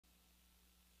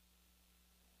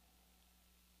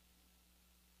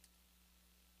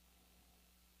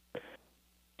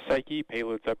Psyche,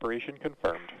 payload separation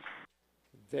confirmed.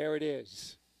 There it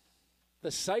is. The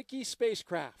Psyche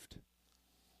spacecraft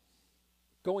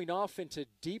going off into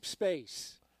deep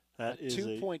space. That a is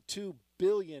 2.2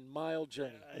 billion mile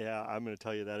journey. Yeah, I'm going to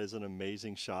tell you that is an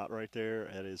amazing shot right there.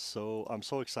 It is so. I'm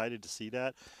so excited to see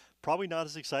that. Probably not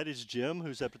as excited as Jim,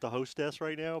 who's up at the host desk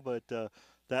right now, but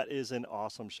that is an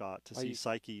awesome shot to see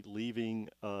Psyche leaving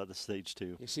the stage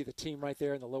 2. You see the team right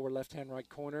there in the lower left-hand right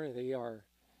corner. They are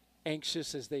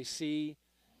anxious as they see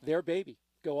their baby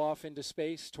go off into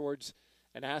space towards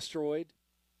an asteroid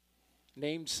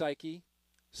named Psyche,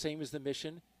 same as the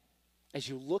mission. As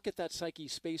you look at that Psyche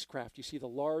spacecraft, you see the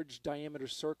large diameter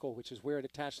circle, which is where it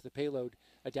attached to the payload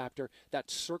adapter.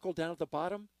 That circle down at the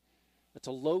bottom, that's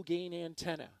a low-gain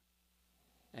antenna.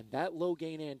 And that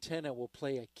low-gain antenna will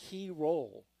play a key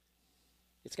role.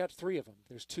 It's got 3 of them.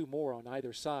 There's 2 more on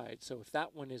either side. So if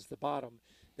that one is the bottom,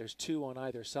 there's 2 on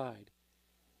either side.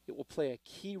 It will play a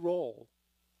key role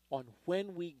on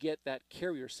when we get that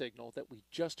carrier signal that we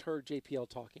just heard JPL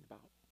talking about.